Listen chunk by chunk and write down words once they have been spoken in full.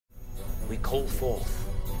call forth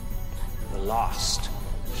the last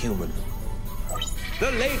human.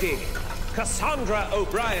 The Lady Cassandra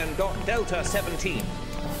O'Brien, Delta 17.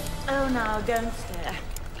 Oh, now, don't stare.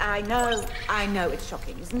 I know it's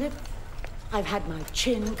shocking, isn't it? I've had my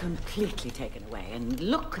chin completely taken away, and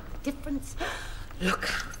look at the difference. Look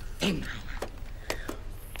how thin I am.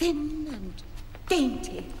 Thin and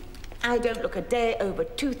dainty. I don't look a day over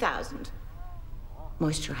 2,000.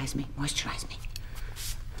 Moisturize me, moisturize me.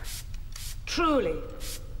 Truly,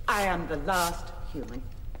 I am the last human.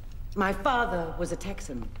 My father was a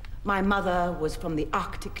Texan. My mother was from the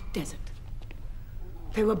Arctic desert.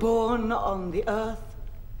 They were born on the earth,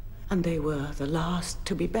 and they were the last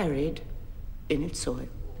to be buried in its soil.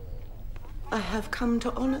 I have come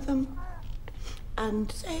to honor them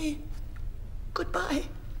and say goodbye.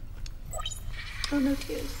 Oh, no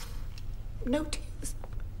tears. No tears.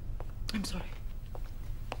 I'm sorry.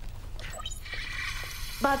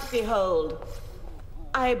 But behold,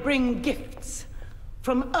 I bring gifts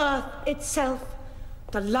from Earth itself,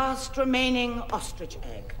 the last remaining ostrich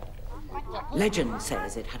egg. Legend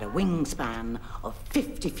says it had a wingspan of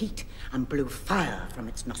 50 feet and blew fire from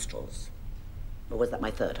its nostrils. Or was that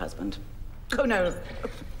my third husband? Oh, no.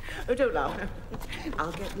 Oh, don't laugh.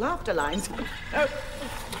 I'll get laughter lines.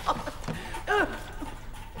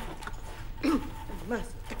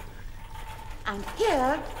 Mercy. And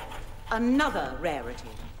here, another rarity.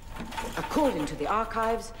 According to the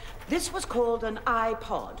archives, this was called an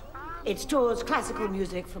iPod. It stores classical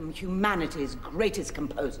music from humanity's greatest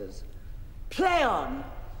composers. Play on.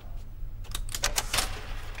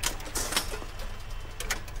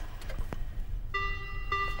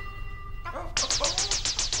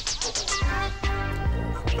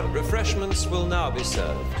 Refreshments will now be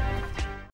served.